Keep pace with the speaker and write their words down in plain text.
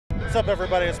What's up,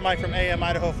 everybody? It's Mike from AM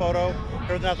Idaho Photo.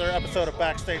 Here's another episode of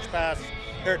Backstage Pass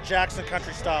here at Jackson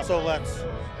Country Stop. So let's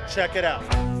check it out.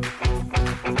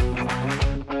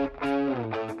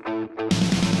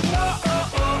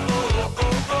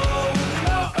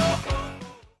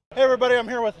 Hey everybody, I'm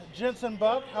here with Jensen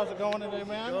Buck. How's it going today,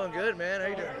 man? Going good, man. How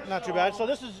you doing? Not too bad. So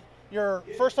this is your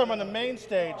first time on the main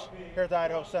stage here at the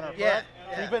Idaho Center, correct? Yeah.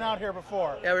 So you've been out here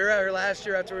before. Yeah, we were out here last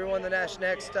year after we won the next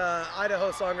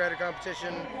Idaho Songwriter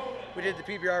Competition. We did the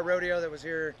PBR rodeo that was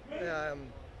here.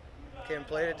 Came and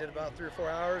played it, did about 3 or 4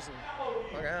 hours, and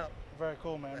hung out. Very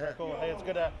cool, man. Very cool. Hey, it's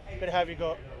good to have you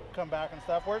come back and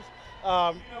stuff. Where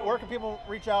can people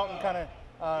reach out and kind of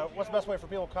what's the best way for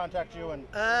people to contact you?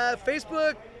 And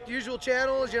Facebook, usual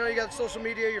channels. You know, you got social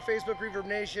media, your Facebook, Reverb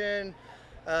Nation,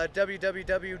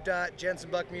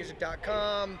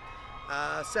 www.jensenbuckmusic.com,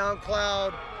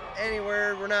 SoundCloud,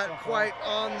 anywhere. We're not quite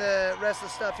on the rest of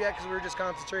the stuff yet because we were just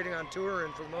concentrating on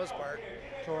touring for the most part.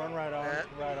 Touring, right on,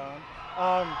 right on.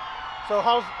 So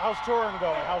how's touring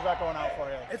going? How's that going out for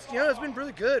you? It's been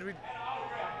really good. We've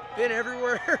been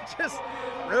everywhere, just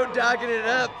road dogging it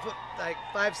up, like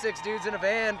 5-6 dudes in a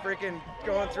van, freaking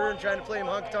going through and trying to play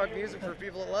honky-tonk music for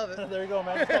people that love it. There you go,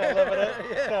 man. Just kind of living it.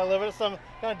 Yeah. Kind of living it. Some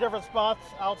kind of different spots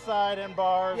outside and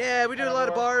bars. Yeah, we do a lot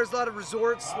of bars, a lot of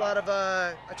resorts, a lot of.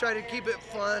 I try to keep it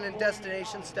fun and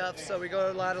destination stuff. So we go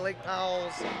to a lot of Lake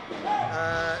Powell's,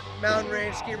 mountain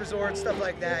range, ski resorts, stuff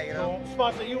like that. You know. Cool.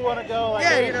 Spots that you want to go. Like,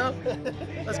 yeah, you know.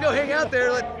 Let's go hang out there.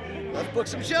 Let's book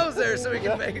some shows there so we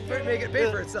can make it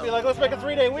pay for itself. Be like, let's make a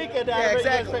 3-day weekend out of it.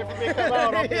 Exactly. You guys pay for me to come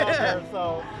out, I'll be out there.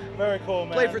 So very cool,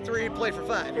 man. Play for 3, play for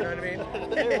 5. You know what I mean?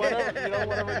 Hey,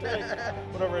 whatever it takes.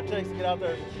 Whatever it takes to get out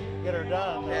there, get her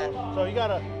done. Yeah. So you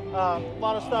got a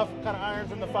lot of stuff, kind of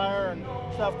irons in the fire and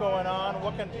stuff going on.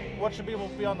 What should people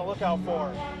be on the lookout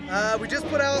for? We just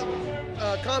put out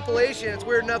a compilation. It's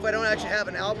weird enough, I don't actually have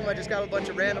an album. I just got a bunch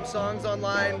of random songs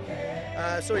online.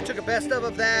 So we took a best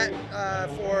of that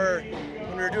for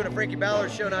when we were doing a Frankie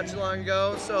Ballard show not too long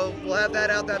ago. So we'll have that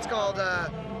out. That's called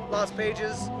Lost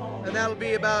Pages, and that'll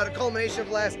be about a culmination of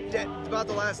about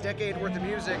the last decade worth of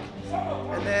music.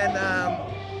 And then,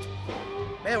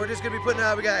 man, we're just gonna be putting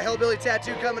out. We got Hellbilly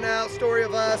Tattoo coming out, Story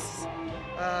of Us,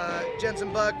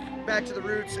 Jensen Buck, Back to the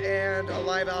Roots, and a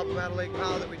live album out of Lake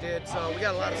Powell that we did. So we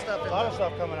got a lot of stuff. A lot of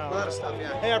stuff coming out. A lot of stuff,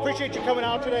 yeah. Hey, I appreciate you coming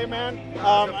out today, man. No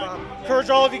problem. I encourage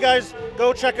all of you guys,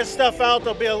 go check his stuff out.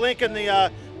 There'll be a link in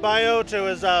the bio to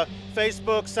his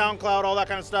Facebook, SoundCloud, all that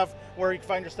kind of stuff, where you can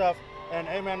find your stuff. And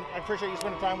hey, man, I appreciate you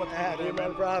spending time with me.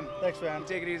 No problem. Thanks, man.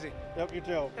 Take it easy. Yep, you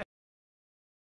too.